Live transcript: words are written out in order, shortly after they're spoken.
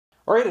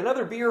All right,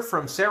 another beer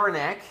from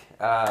Saranac,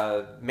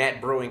 Matt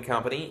Brewing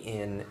Company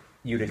in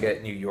Utica,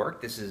 New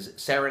York. This is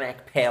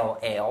Saranac Pale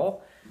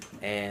Ale,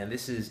 and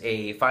this is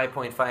a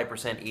 5.5%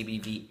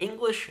 ABV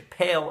English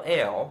Pale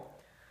Ale.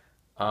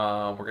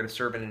 We're going to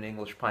serve in an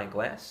English pint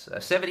glass.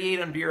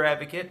 78 on Beer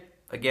Advocate.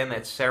 Again,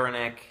 that's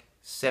Saranac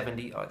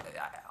 70.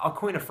 I'll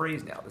coin a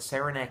phrase now, the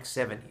Saranac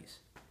 70s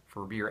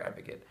for Beer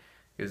Advocate,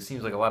 because it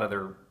seems like a lot of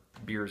their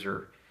beers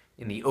are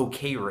in the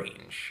okay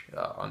range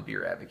on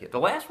Beer Advocate. The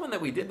last one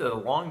that we did, the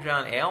Long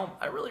John Ale,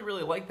 I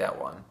really liked that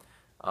one.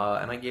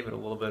 And I gave it a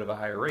little bit of a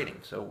higher rating,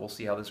 so we'll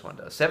see how this one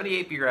does.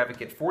 78 Beer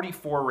Advocate,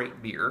 44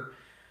 rate beer.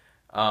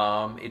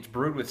 It's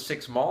brewed with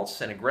 6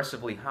 malts and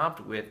aggressively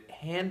hopped with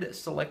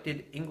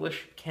hand-selected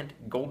English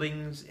Kent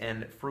Goldings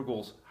and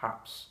Frugal's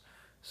hops.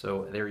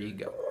 So there you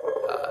go.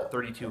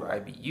 32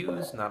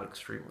 IBUs, not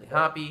extremely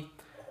hoppy.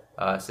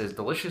 It says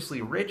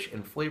deliciously rich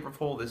and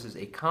flavorful. This is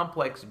a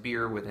complex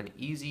beer with an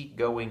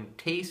easy-going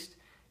taste,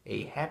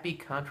 a happy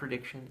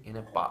contradiction in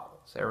a bottle.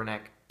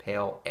 Saranac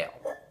Pale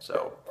Ale.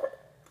 So,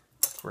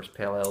 of course,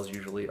 pale ales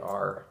usually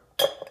are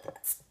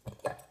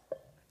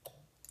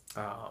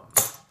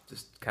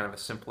just kind of a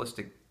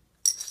simplistic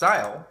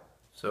style.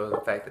 So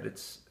the fact that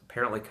it's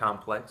apparently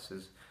complex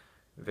is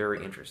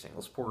very interesting.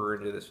 Let's pour her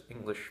into this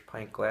English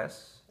pint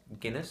glass,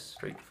 Guinness,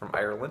 straight from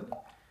Ireland,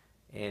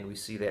 and we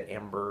see that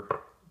amber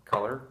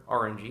color,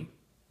 orangey.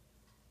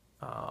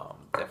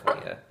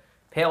 Definitely a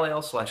pale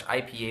ale /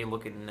 IPA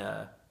looking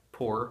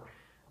pour.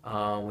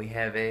 We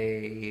have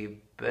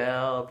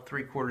about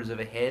 3/4 of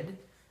a head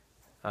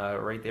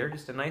right there.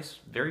 Just a nice,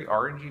 very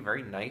orangey,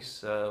 very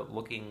nice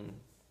looking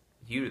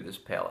hue to this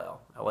pale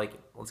ale. I like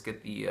it. Let's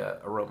get the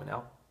aroma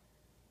now.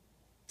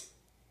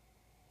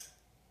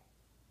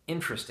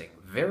 Interesting,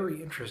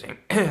 very interesting.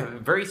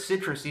 Very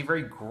citrusy,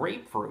 very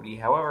grapefruity.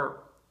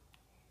 However,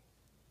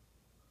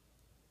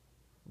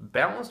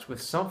 balanced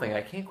with something.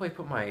 I can't quite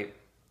put my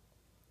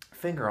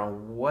finger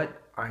on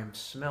what I'm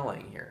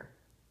smelling here.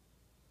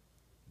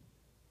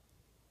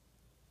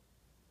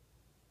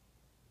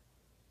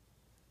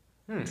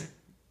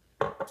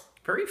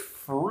 Very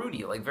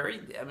fruity, like very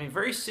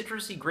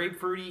citrusy,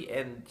 grapefruity,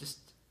 and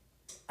just,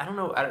 I don't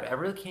know, I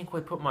really can't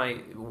quite put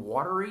my,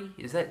 watery?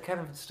 Is that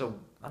kind of still,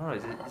 I don't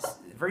know, it's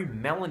very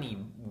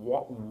melony,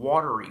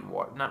 watery,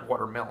 not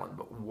watermelon,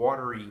 but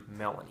watery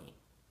melony,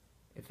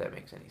 if that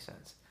makes any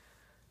sense.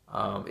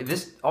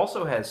 This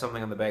also has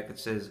something on the back that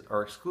says,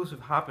 our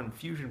exclusive hop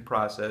infusion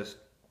process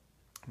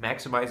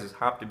maximizes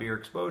hop to beer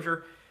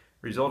exposure,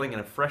 resulting in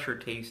a fresher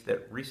taste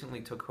that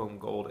recently took home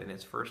gold in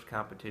its first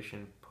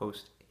competition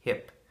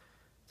post-HIP.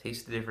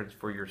 Taste the difference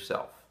for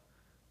yourself.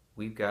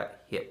 We've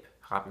got HIP,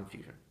 hop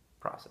infusion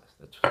process.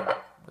 That's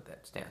what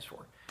that stands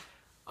for.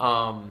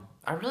 I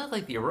really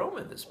like the aroma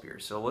of this beer,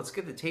 so let's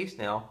get the taste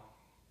now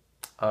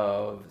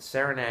of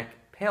Saranac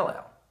Pale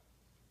Ale.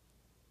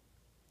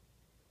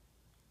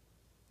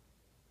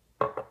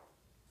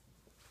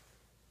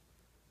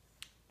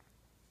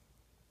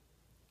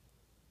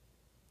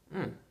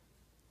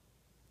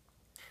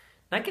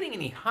 Not getting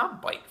any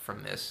hop bite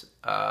from this.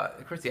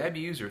 Of course, the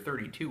IBUs are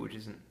 32, which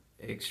isn't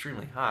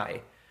extremely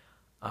high.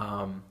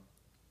 But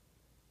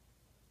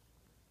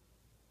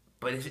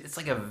it's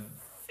like a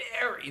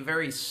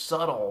very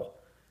subtle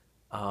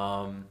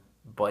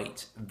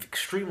bite,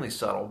 extremely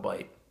subtle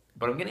bite.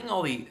 But I'm getting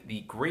all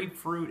the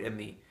grapefruit and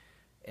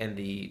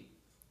the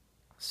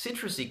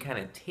citrusy kind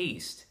of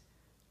taste,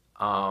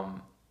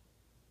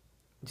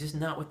 just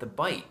not with the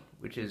bite,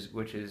 which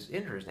is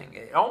interesting.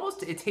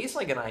 It tastes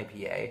like an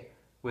IPA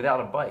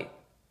without a bite.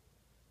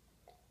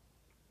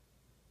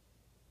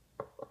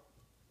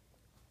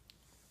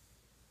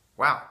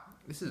 Wow,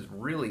 this is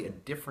really a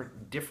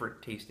different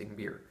tasting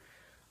beer.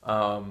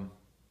 I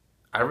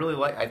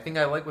think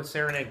I like what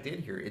Saranac did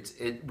here.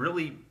 It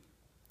really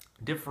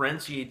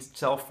differentiates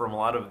itself from a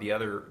lot of the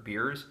other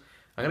beers.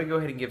 I'm gonna go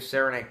ahead and give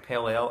Saranac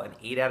Pale Ale an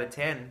 8 out of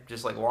 10,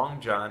 just like Long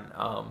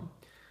John.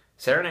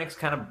 Saranac's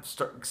kind of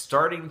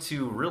starting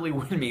to really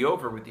win me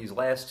over with these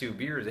last 2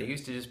 beers. They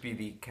used to just be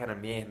the kind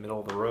of middle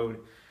of the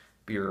road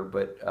beer,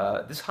 but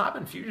this hop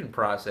infusion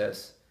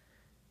process,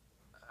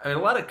 I mean,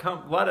 a lot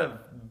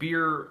of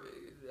beer,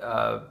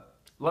 a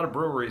lot of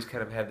breweries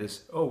kind of have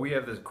this, oh, we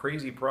have this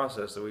crazy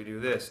process that we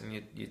do this, and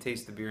you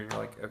taste the beer and you're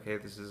like, okay,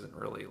 this isn't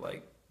really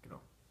like,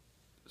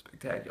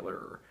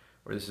 spectacular,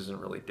 or this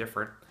isn't really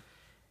different.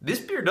 This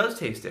beer does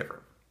taste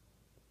different.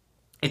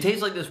 It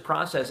tastes like this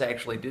process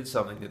actually did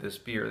something to this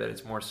beer, that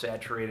it's more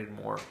saturated,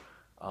 more,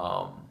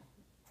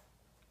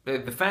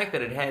 the fact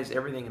that it has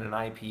everything in an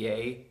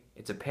IPA,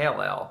 it's a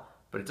pale ale,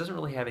 but it doesn't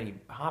really have any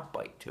hop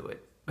bite to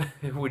it,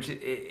 which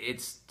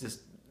it's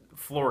just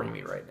flooring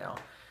me right now.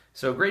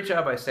 So great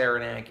job by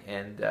Saranac,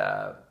 and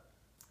I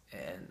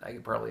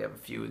could probably have a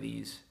few of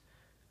these,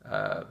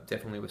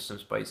 definitely with some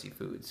spicy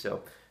food.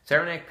 So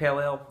Saranac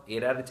Pale Ale,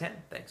 8 out of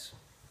 10. Thanks.